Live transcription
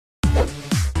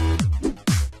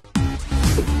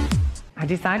I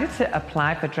decided to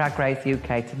apply for Drag Race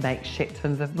UK to make shit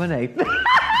tons of money. No,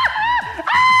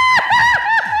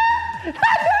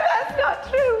 that's not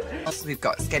true. Also, we've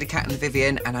got Scaredy Cat and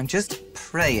Vivian, and I'm just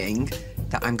praying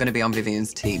that I'm going to be on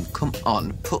Vivian's team. Come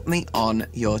on, put me on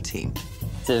your team.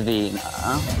 Divina.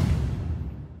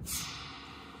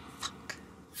 Fuck.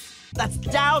 That's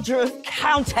Dowager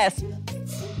Countess.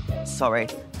 Sorry.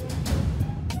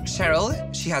 Cheryl,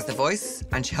 she has the voice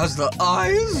and she has the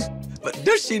eyes, but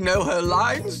does she know her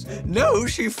lines? No,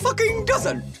 she fucking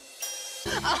doesn't.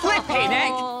 Flippy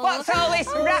Nick, what's all this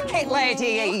racket,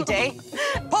 Lady Edie?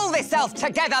 Pull thyself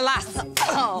together, lass.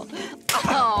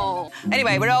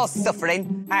 Anyway, we're all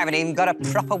suffering. I haven't even got a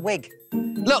proper wig.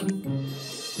 Look,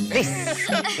 this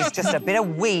is just a bit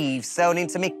of weave sewn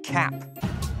into me cap.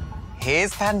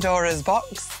 Here's Pandora's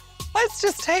box. Let's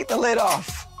just take the lid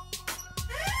off.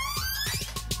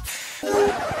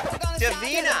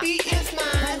 Divina.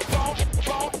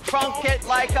 Trunk it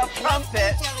like a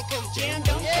trumpet.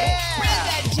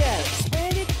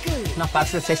 Not bad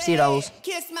for 50-year-olds.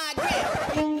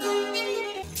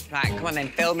 Right, come on then,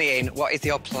 fill me in. What is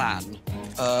your plan?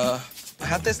 I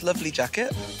had this lovely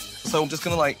jacket, so I'm just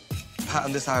gonna, like,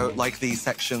 pattern this out like these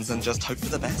sections and just hope for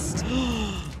the best.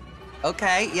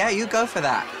 Okay, yeah, you go for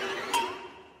that.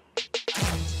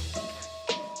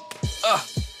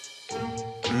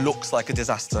 Looks like a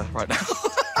disaster right now.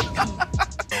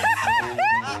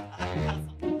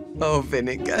 Oh,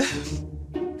 Vinegar.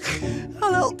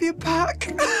 I'll help you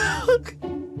pack.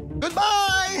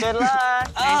 Goodbye! Good luck.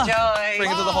 Enjoy.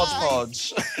 Bring it to the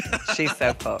hodgepodge. She's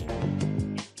so put.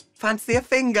 Fancy a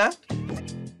finger?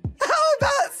 How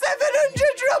about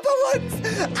 700 rubber ones?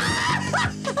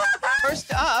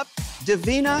 First up,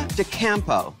 Divina De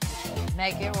Campo.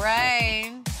 Make it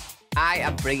rain. I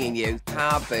am bringing you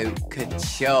car boot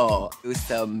couture.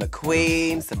 Some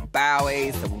McQueen, some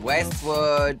Bowie, some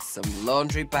Westwood, some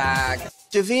laundry bag.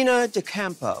 Divina De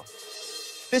Campo.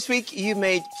 This week, you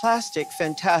made plastic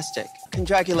fantastic.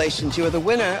 Congratulations, you are the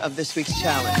winner of this week's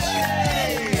challenge.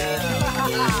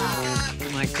 Oh,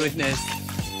 my goodness.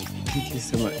 Thank you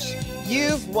so much.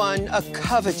 You've won a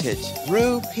coveted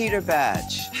Rue Peter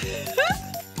badge.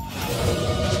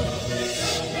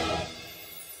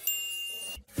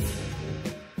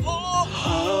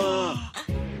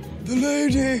 The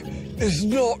lady is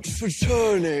not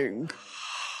returning.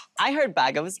 I heard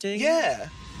Bagger was doing it. Yeah.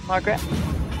 Margaret?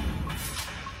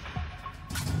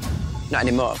 Not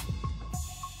anymore.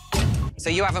 So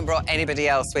you haven't brought anybody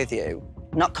else with you?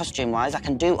 Not costume-wise, I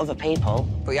can do other people.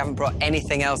 But you haven't brought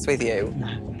anything else with you?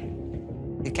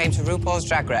 No. You came to RuPaul's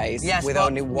Drag Race Yes, with well,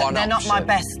 only one they're option. not my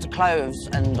best clothes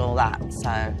and all that,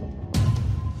 so...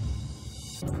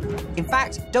 In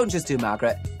fact, don't just do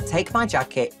Margaret. Take my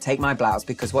jacket, take my blouse,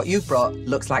 because what you've brought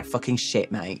looks like fucking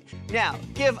shit, mate. Now,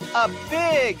 give a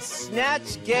big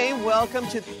Snatch Game welcome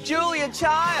to Julia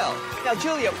Child. Now,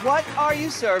 Julia, what are you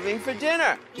serving for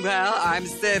dinner? Well, I'm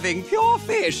serving pure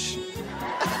fish.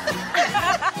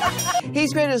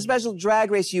 He's created a special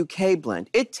Drag Race UK blend.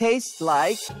 It tastes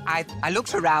like... I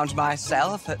looked around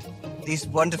myself at these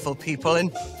wonderful people,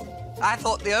 and I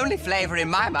thought the only flavour in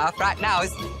my mouth right now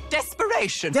is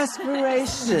desperation.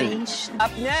 Desperation.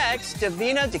 Up next,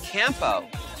 Divina De Campo.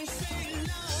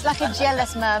 It's like a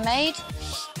jealous mermaid.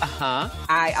 Uh-huh.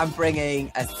 I am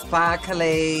bringing a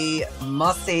sparkly,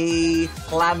 mossy,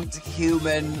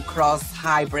 plant-human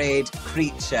cross-hybrid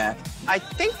creature. I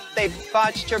think they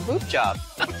botched your boob job.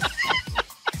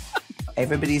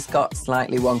 Everybody's got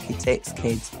slightly wonky tits,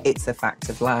 kids. It's a fact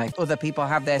of life. Other people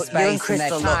have their But you and space and their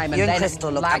Crystal look- time, you and then,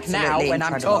 Crystal look like now, absolutely when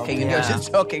I'm incredible. talking and you're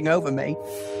just talking over me.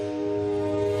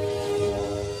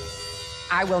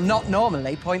 I will not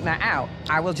normally point that out.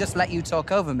 I will just let you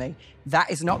talk over me. That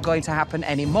is not going to happen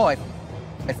anymore.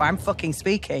 If I'm fucking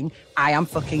speaking, I am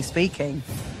fucking speaking.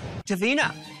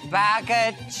 Divina. Bag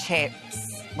of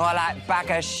chips. More like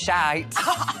bag of shite.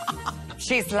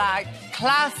 She's like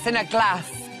class in a glass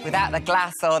without the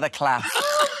glass or the class.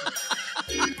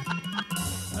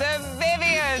 The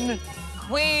Vivian,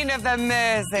 Queen of the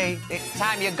Mersey. It's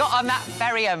time you got on that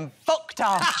ferry and fucked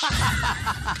off.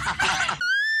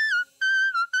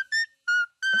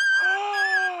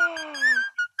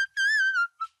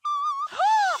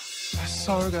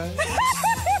 So good.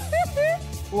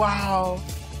 Wow.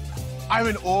 I'm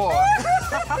in awe.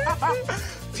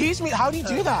 Teach me, how do you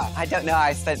do that? I don't know,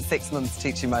 I spent 6 months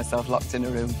teaching myself locked in a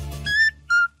room.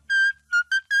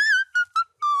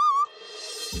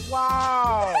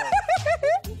 Wow.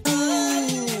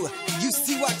 Ooh, you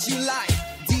see what you like.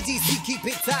 DDC, keep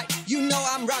it tight. You know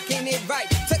I'm rocking it right.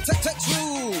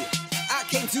 True. I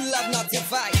came to love, not to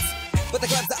fight. But the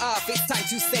gloves are off. It's time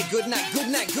to say goodnight,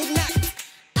 goodnight, goodnight.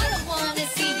 I don't wanna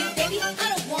see you. baby. I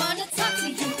don't wanna talk to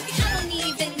you. I don't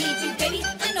even need you, baby.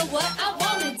 I know what I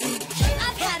wanna do.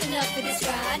 I've had enough of this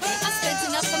ride. I've spent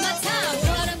enough of my time.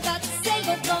 What I'm about to say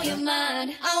will blow your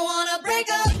mind. I wanna break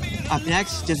up. Up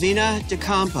next, Divina De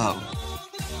Campo.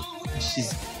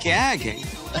 She's gagging.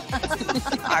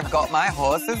 I've got my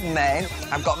horse's mane,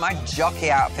 I've got my jockey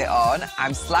outfit on,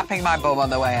 I'm slapping my bum on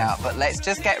the way out, but let's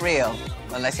just get real.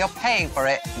 Unless you're paying for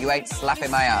it, you ain't slapping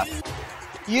my ass.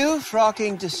 You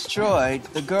frocking destroyed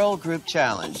the girl group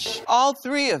challenge. All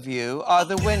three of you are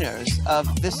the winners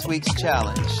of this week's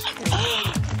challenge.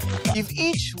 You've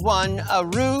each won a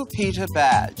Rue Peter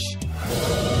badge.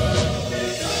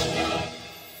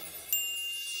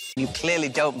 You clearly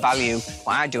don't value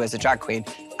what I do as a drag queen,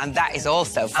 and that is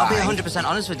also fine. I'll be 100%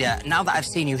 honest with you. Now that I've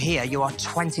seen you here, you are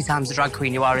 20 times the drag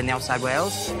queen you are in the outside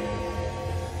Wales.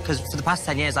 Because for the past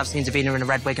 10 years, I've seen Divina in a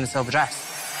red wig and a silver dress.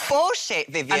 Bullshit,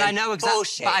 Vivian. And I know exactly.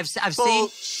 Bullshit. But I've seen...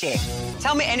 Bullshit.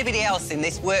 Tell me anybody else in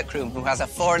this workroom who has a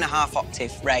 4.5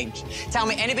 octave range. Tell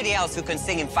me anybody else who can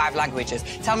sing in 5 languages.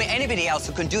 Tell me anybody else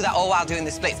who can do that all while doing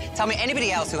the splits. Tell me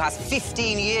anybody else who has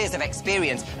 15 years of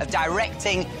experience of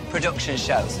directing production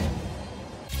shows.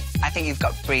 I think you've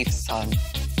got briefs on.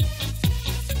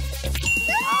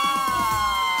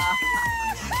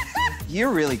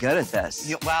 You're really good at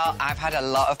this. Well, I've had a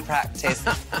lot of practice.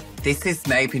 This is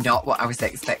maybe not what I was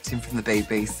expecting from the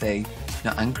BBC.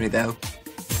 Not angry, though.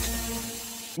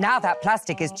 Now that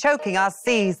plastic is choking our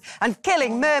seas and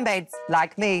killing mermaids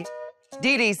like me,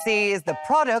 DDC is the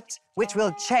product which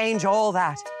will change all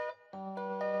that.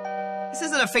 This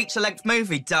isn't a feature-length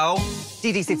movie, doll.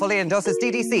 DDC fully endorses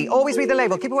DDC. Always read the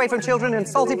label. Keep away from children and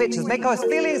salty bitches. May cause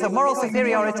feelings of moral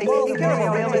superiority,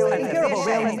 incurable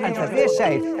realness, and severe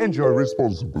shade. Enjoy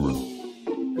responsibly.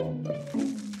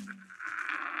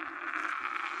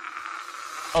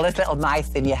 All those little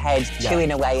mice in your head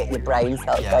chewing away at your brain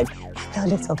cells going, hello,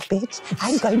 little bitch,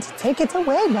 I'm going to take it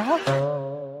away now.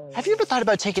 Have you ever thought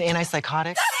about taking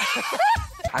antipsychotics?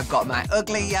 I've got my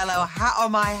ugly yellow hat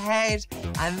on my head,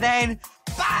 and then,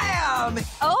 BAM!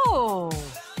 Oh.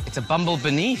 It's a bumble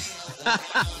beneath.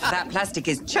 That plastic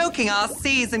is choking our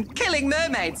seas and killing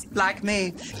mermaids like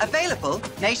me. Available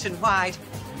nationwide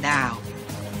now.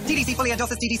 DDC fully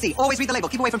endorses DDC. Always read the label.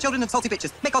 Keep away from children and salty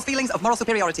bitches. May cause feelings of moral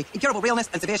superiority, incurable realness,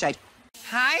 and severe shade.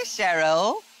 Hi,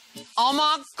 Cheryl. Oh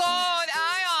my God,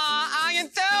 Aya, how you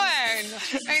doing?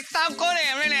 It's so good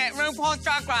here, isn't it? RuPaul's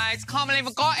Drag Race, can't believe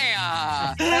I got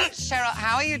here. Cheryl,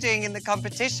 how are you doing in the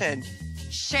competition?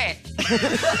 Shit.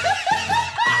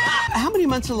 How many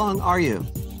months along are you?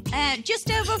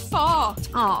 Just over 4.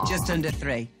 Aww. Just under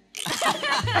 3.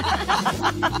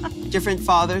 Different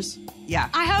fathers? Yeah.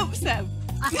 I hope so.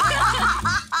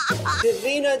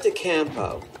 Divina De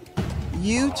Campo.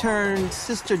 You turned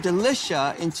Sister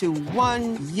Delicia into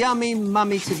one yummy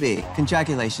mummy-to-be.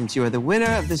 Congratulations, you are the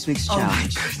winner of this week's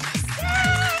challenge.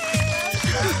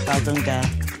 Well done, girl.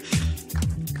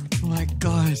 Oh, my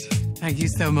God. Thank you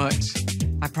so much.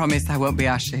 I promise I won't be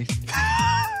ashy.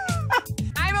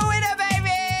 I'm a winner, baby!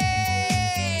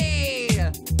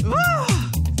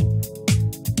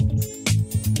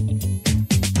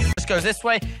 Just goes this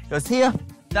way, goes here,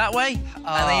 that way, and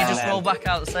then you just roll back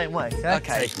out the same way.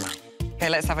 Okay. Okay,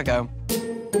 let's have a go.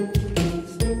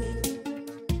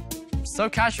 So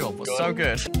casual, but so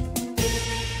good.